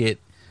can make it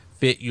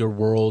fit your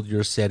world,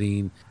 your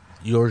setting,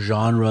 your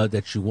genre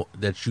that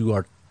you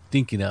are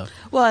thinking of.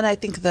 Well, and I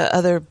think the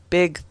other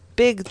big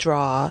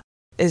draw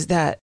is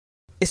that,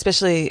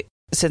 especially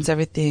since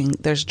everything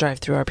there's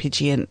drive-through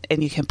RPG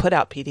and you can put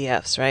out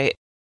PDFs, right?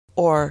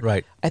 Or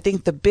I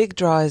think the big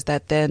draw is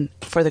that then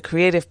for the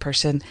creative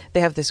person, they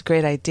have this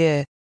great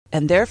idea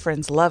and their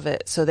friends love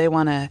it, so they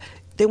want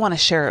to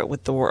share it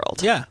with the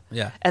world. Yeah.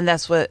 And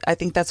that's what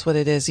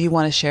it is. You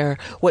want to share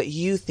what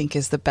you think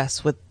is the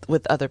best with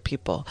other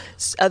people,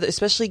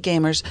 especially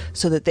gamers,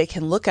 so that they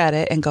can look at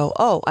it and go,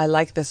 oh, I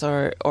like this,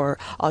 or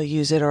I'll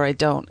use it, or I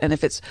don't. And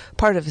if it's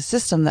part of a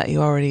system that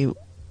you already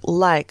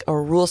like, or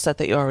a rule set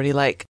that you already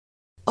like,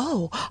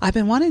 oh, I've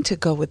been wanting to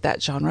go with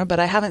that genre, but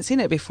I haven't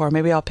seen it before.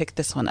 Maybe I'll pick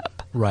this one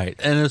up. Right.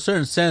 And in a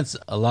certain sense,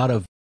 a lot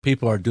of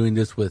people are doing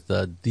this with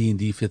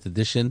D&D 5th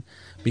edition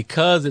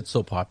because it's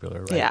so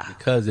popular, right? Yeah.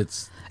 Because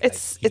it's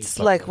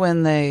like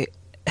when they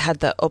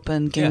had the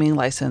open gaming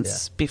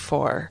license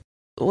before.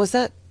 Was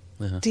that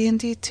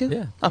D&D too?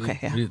 Yeah. Okay,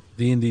 yeah.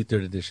 D&D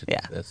 3rd edition.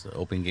 Yeah. That's the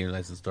open game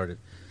license started.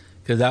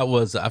 Because that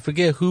was, I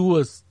forget who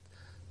was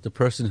the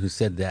person who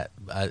said that.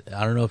 I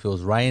don't know if it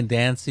was Ryan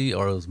Dancy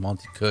or it was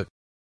Monty Cook.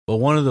 But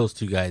one of those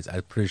two guys,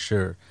 I'm pretty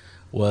sure,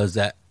 was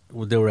that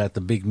they were at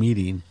the big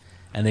meeting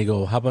and they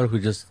go, how about if we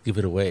just give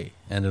it away?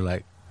 And they're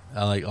like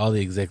all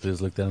the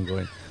executives looked at them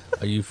going,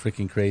 are you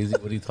freaking crazy?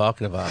 What are you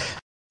talking about?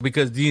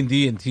 Because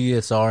D&D and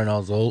TSR and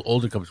all those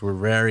older companies were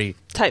very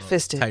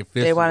tight-fisted.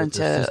 They wanted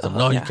to...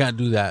 No, you can't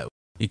do that.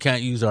 You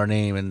can't use our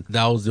name. And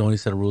that was the only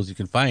set of rules you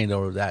can find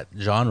over that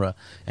genre.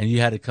 And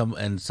you had to come,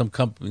 and some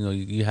company,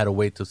 you had to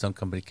wait till some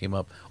company came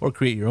up or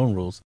create your own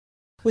rules.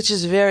 Which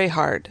is very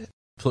hard.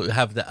 To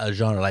have a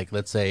genre, like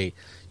let's say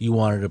you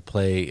wanted to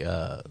play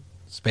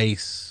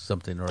space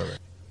something or other.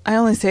 I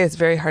only say it's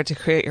very hard to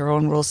create your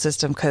own rule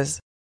system because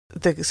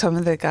some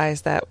of the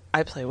guys that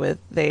I play with,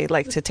 they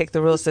like to take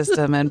the rule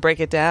system and break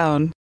it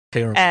down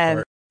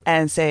and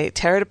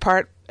tear it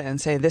apart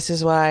and say, this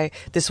is why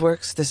this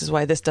works, this is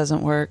why this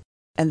doesn't work.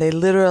 And they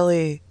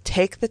literally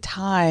take the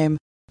time,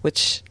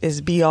 which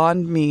is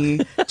beyond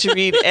me, to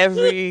read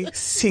every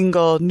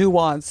single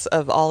nuance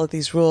of all of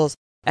these rules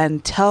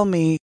and tell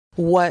me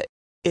what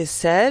is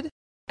said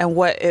and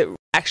what it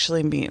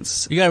actually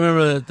means. You gotta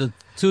remember that the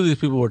two of these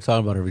people we're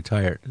talking about are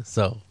retired,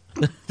 so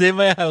they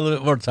might have a little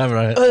bit more time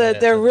around it.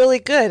 They're really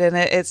good, and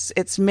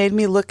it's made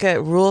me look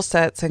at rule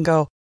sets and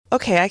go,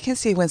 okay, I can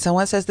see when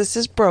someone says this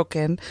is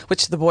broken,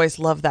 which the boys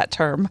love that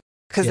term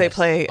because they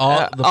play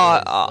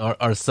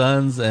our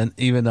sons and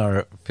even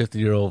our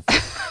 50-year-old,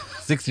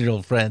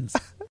 60-year-old friends.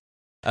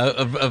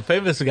 A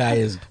famous guy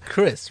is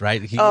Chris,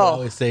 right? He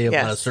always say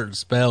about certain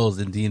spells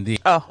in D&D.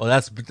 Oh,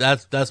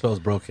 that spell's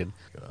broken.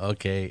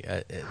 Okay,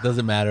 it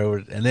doesn't matter.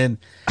 And then,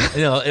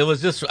 it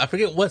was just, I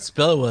forget what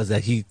spell it was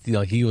that he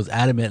was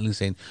adamantly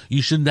saying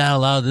you should not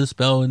allow this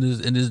spell in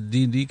this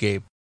D&D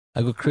game.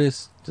 I go,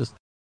 Chris, just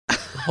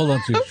hold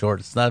on to your short.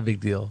 It's not a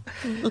big deal.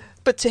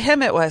 But to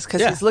him, it was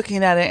because he's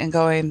looking at it and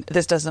going,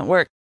 "This doesn't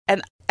work."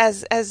 And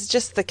as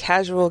just the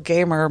casual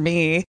gamer,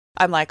 me,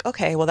 I'm like,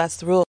 okay, well, that's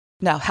the rule.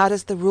 Now, how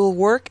does the rule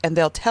work? And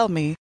they'll tell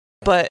me.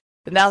 But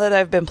now that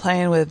I've been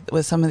playing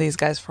with some of these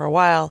guys for a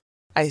while,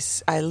 I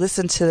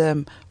listen to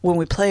them when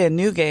we play a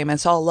new game, and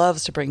Saul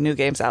loves to bring new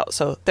games out.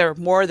 So they're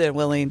more than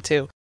willing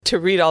to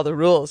read all the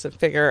rules and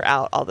figure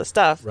out all the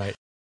stuff. Right.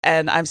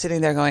 And I'm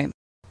sitting there going,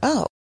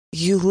 oh,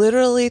 you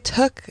literally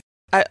took...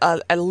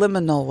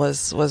 Liminal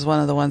was one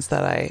of the ones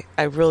that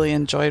I really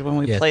enjoyed when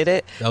we played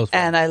it. That was fun.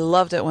 And I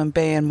loved it when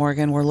Bay and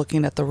Morgan were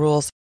looking at the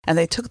rules, and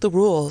they took the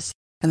rules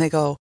and they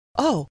go,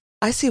 oh,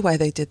 I see why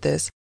they did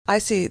this. I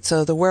see.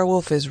 So the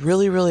werewolf is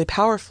really, really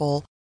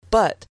powerful,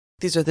 but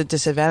these are the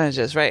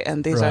disadvantages, right?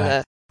 And these are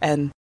the,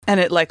 and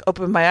it like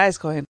opened my eyes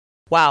going,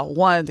 wow,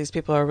 one, these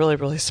people are really,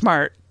 really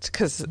smart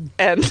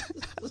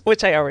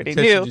which I already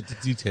knew.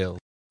 Detail.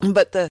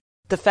 But the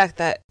fact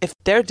that if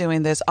they're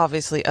doing this,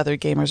 obviously other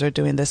gamers are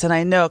doing this. And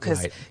I know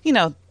because,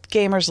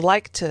 gamers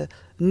like to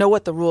know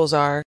what the rules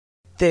are.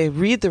 They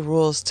read the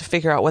rules to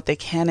figure out what they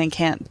can and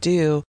can't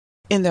do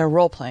in their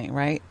role playing,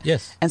 right?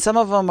 Yes. And some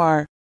of them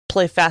are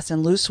play fast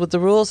and loose with the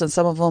rules, and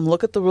some of them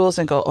look at the rules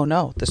and go, oh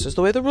no, this is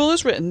the way the rule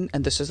is written,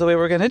 and this is the way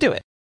we're going to do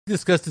it. We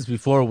discussed this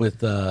before with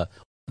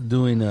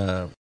doing,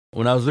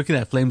 when I was looking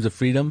at Flames of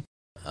Freedom,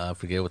 I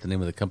forget what the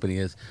name of the company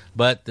is,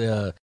 but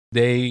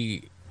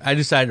I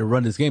decided to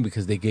run this game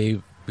because I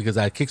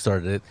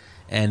kickstarted it,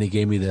 and they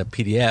gave me the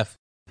PDF,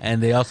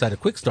 and they also had a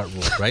quick start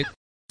rules, right?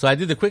 So I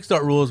did the quick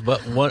start rules,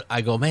 but what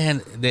I go,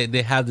 man,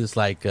 they have this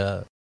like,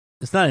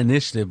 it's not an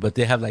initiative, but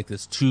they have like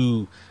this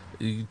two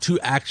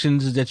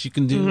actions that you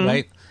can do,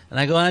 right? And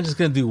I go, I'm just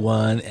gonna do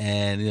one,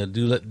 and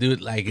do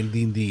it like in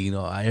D&D.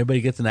 Everybody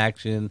gets an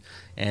action,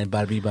 and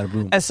bada bing, bada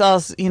boom. And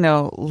Saul's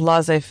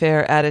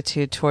laissez-faire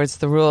attitude towards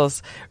the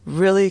rules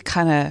really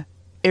kind of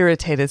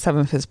irritated some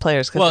of his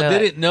players. Well, they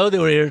didn't know they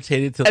were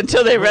irritated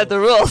until they read the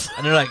rules.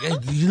 And they're like, hey,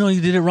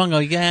 you did it wrong.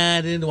 I'm like, yeah,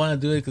 I didn't want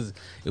to do it because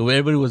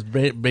everybody was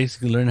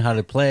basically learning how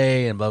to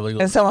play and blah, blah,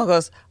 blah. And someone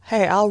goes,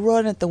 hey, I'll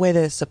run it the way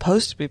that it's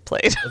supposed to be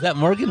played. Was that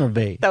Morgan or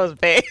Bay? That was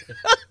Bay.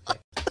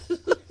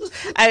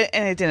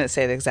 And it didn't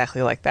say it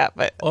exactly like that,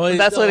 but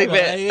that's what he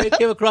meant. It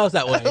came across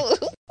that way.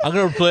 I'm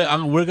gonna play.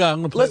 I'm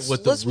gonna play it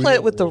with the Let's play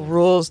it with the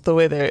rules the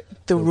way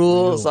the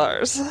rules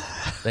are.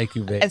 Thank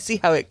you, Bay. And see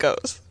how it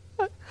goes.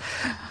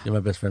 You're my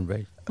best friend,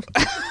 Bay.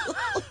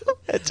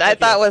 Which I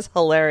thought was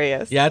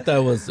hilarious. Yeah, I thought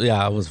it was.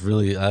 Yeah, I was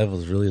really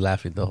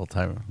laughing the whole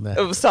time.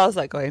 So I was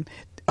like going,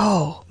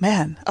 oh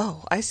man,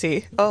 oh I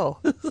see. Oh,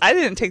 I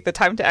didn't take the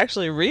time to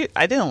actually read.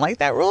 I didn't like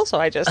that rule, so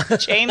I just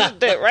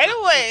changed it right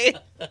away.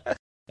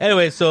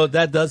 Anyway, so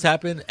that does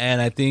happen, and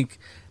I think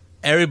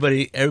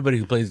everybody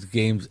who plays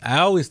games, I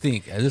always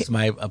think, and this is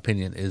my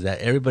opinion, is that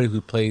everybody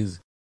who plays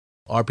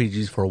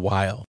RPGs for a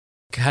while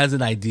has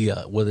an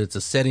idea, whether it's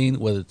a setting,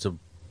 whether it's a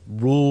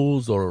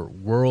rules or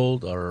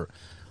world or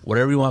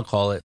whatever you want to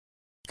call it,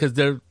 because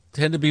they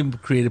tend to be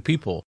creative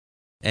people.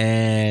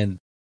 And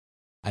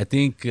I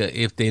think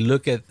if they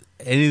look at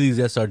any of these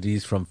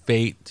SRDs from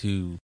Fate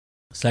to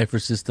Cypher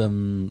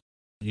System,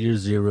 Year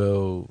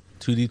Zero,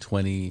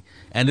 2D20,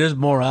 and there's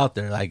more out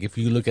there. Like if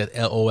you look at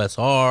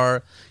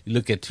OSR, you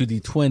look at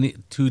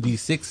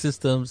 2D6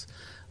 systems.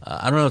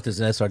 I don't know if there's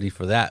an SRD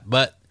for that,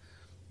 but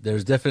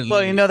there's definitely.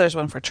 Well, there's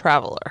one for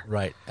Traveler,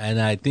 right?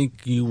 And I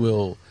think you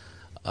will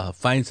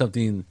find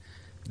something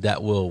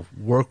that will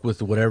work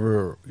with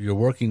whatever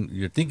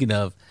you're thinking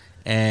of,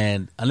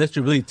 and unless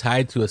you're really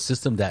tied to a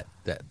system that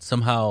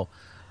somehow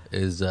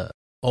is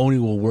only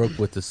will work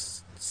with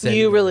this.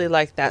 You really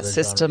like that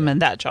system and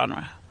that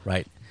genre.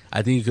 Right.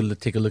 I think you could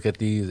take a look at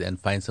these and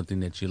find something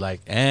that you like.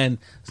 And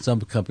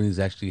some companies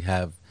actually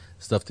have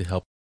stuff to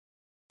help.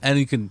 And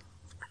you can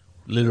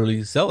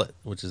literally sell it,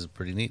 which is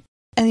pretty neat.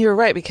 And you're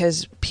right,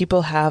 because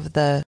people have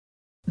the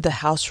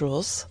house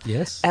rules.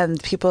 Yes.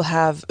 And people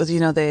have,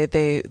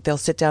 they'll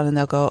sit down and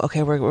they'll go,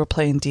 okay, we're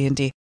playing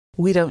D&D.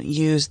 We don't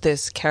use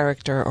this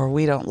character, or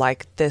we don't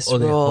like this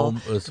rule.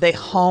 They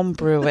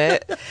homebrew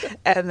it,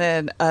 and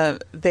then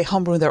they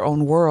homebrew their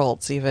own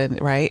worlds, even,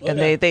 right? And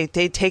they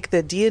take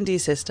the D&D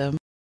system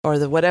or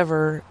the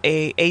whatever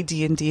a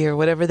D&D or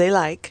whatever they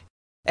like,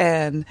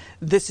 and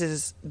this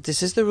is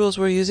the rules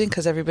we're using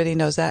because everybody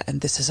knows that, and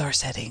this is our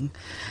setting,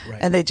 right.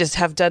 And they just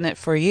have done it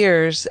for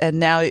years, and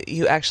now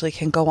you actually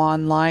can go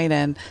online,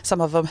 and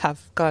some of them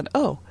have gone,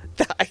 oh,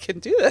 I can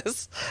do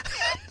this,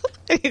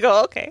 and you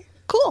go, okay,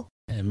 cool.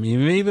 And you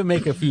may even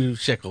make a few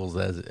shekels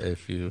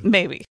if you...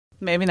 Maybe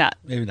not.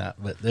 Maybe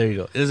not, but there you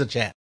go. It is a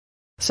chat.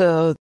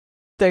 So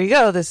there you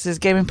go. This is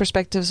Gaming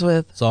Perspectives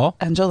with Saul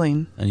and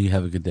Jolene. And you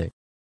have a good day.